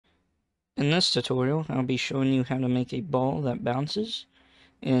In this tutorial, I'll be showing you how to make a ball that bounces,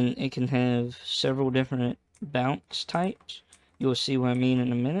 and it can have several different bounce types. You'll see what I mean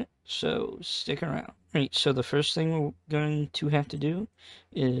in a minute, so stick around. Alright, so the first thing we're going to have to do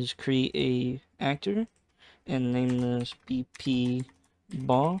is create a actor and name this BP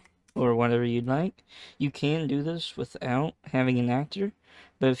ball or whatever you'd like. You can do this without having an actor,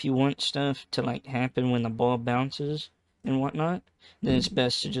 but if you want stuff to like happen when the ball bounces and whatnot, then it's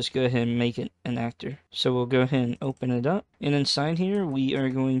best to just go ahead and make it an actor. So we'll go ahead and open it up, and inside here we are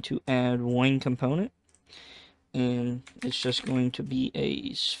going to add one component, and it's just going to be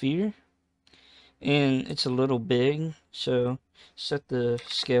a sphere, and it's a little big, so set the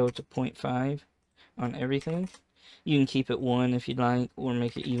scale to 0.5 on everything. You can keep it 1 if you'd like, or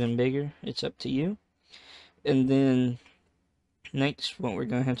make it even bigger. It's up to you. And then next, what we're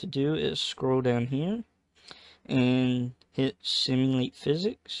going to have to do is scroll down here and hit Simulate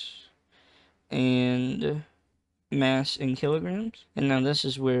Physics and Mass in Kilograms. And now this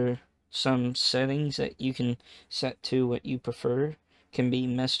is where some settings that you can set to what you prefer can be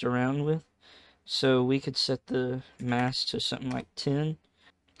messed around with. So we could set the mass to something like 10.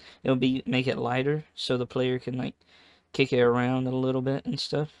 It'll make it lighter so the player can like kick it around a little bit and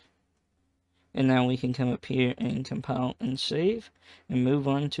stuff. And now we can come up here and compile and save and move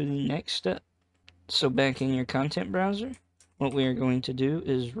on to the next step. So back in your content browser, what we are going to do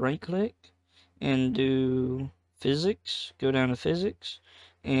is right click and do physics, go down to physics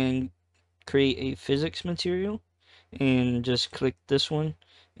and create a physics material, and just click this one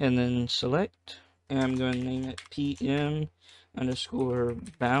and then select, and I'm going to name it PM underscore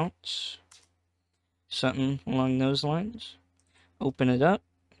bounce, something along those lines. Open it up,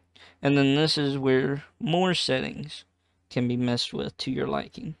 and then this is where more settings can be messed with to your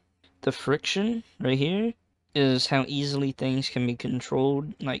liking. The friction right here is how easily things can be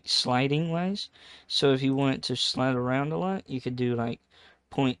controlled, like sliding wise. So if you want it to slide around a lot, you could do like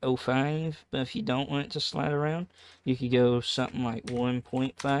 0.05, but if you don't want it to slide around, you could go something like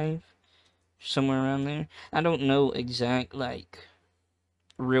 1.5, somewhere around there. I don't know exact like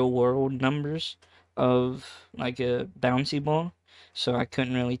real world numbers of like a bouncy ball, so I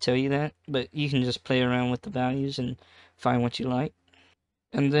couldn't really tell you that, but you can just play around with the values and find what you like.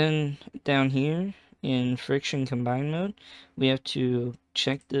 And then down here in friction combine mode, we have to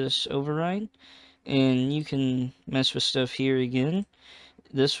check this override, and you can mess with stuff here again.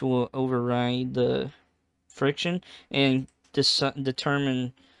 This will override the friction and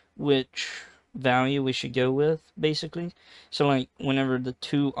determine which value we should go with, basically. So like whenever the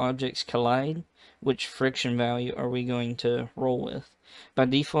two objects collide, which friction value are we going to roll with? By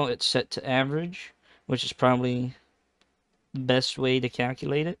default it's set to average, which is probably the best way to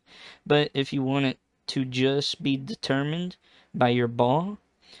calculate it. But if you want it to just be determined by your ball,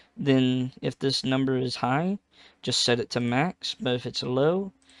 then if this number is high, just set it to max, but if it's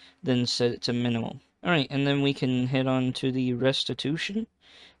low, then set it to minimal. Alright, and then we can head on to the restitution,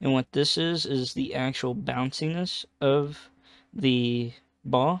 and what this is the actual bounciness of the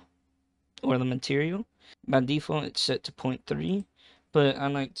ball or the material. By default it's set to 0.3, but I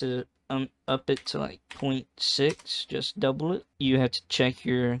like to up it to like 0.6, just double it. You have to check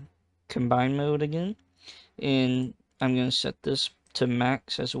your combine mode again, and I'm going to set this to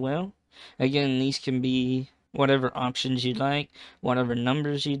max as well. Again, these can be whatever options you'd like, whatever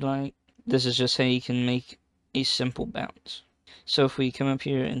numbers you'd like. This is just how you can make a simple bounce. So if we come up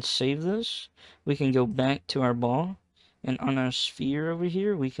here and save this, we can go back to our ball, and on our sphere over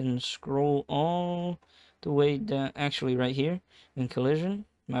here we can scroll all the way down, actually right here in collision,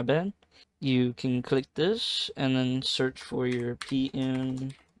 my bad. You can click this and then search for your PM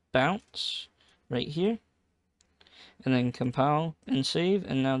bounce right here, and then compile and save,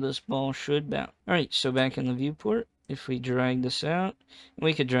 and now this ball should bounce. Alright, so back in the viewport, if we drag this out,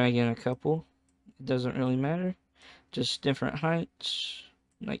 we could drag in a couple, it doesn't really matter, just different heights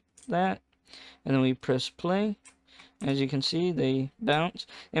like that, and then we press play. As you can see, they bounce,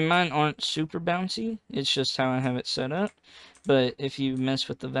 and mine aren't super bouncy, it's just how I have it set up. But if you mess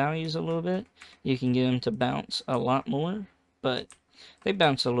with the values a little bit, you can get them to bounce a lot more, but they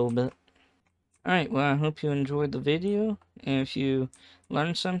bounce a little bit. Alright, well, I hope you enjoyed the video, and if you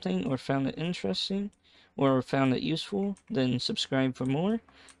learned something or found it interesting or found it useful, then subscribe for more,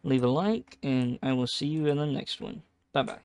 leave a like, and I will see you in the next one. Bye-bye.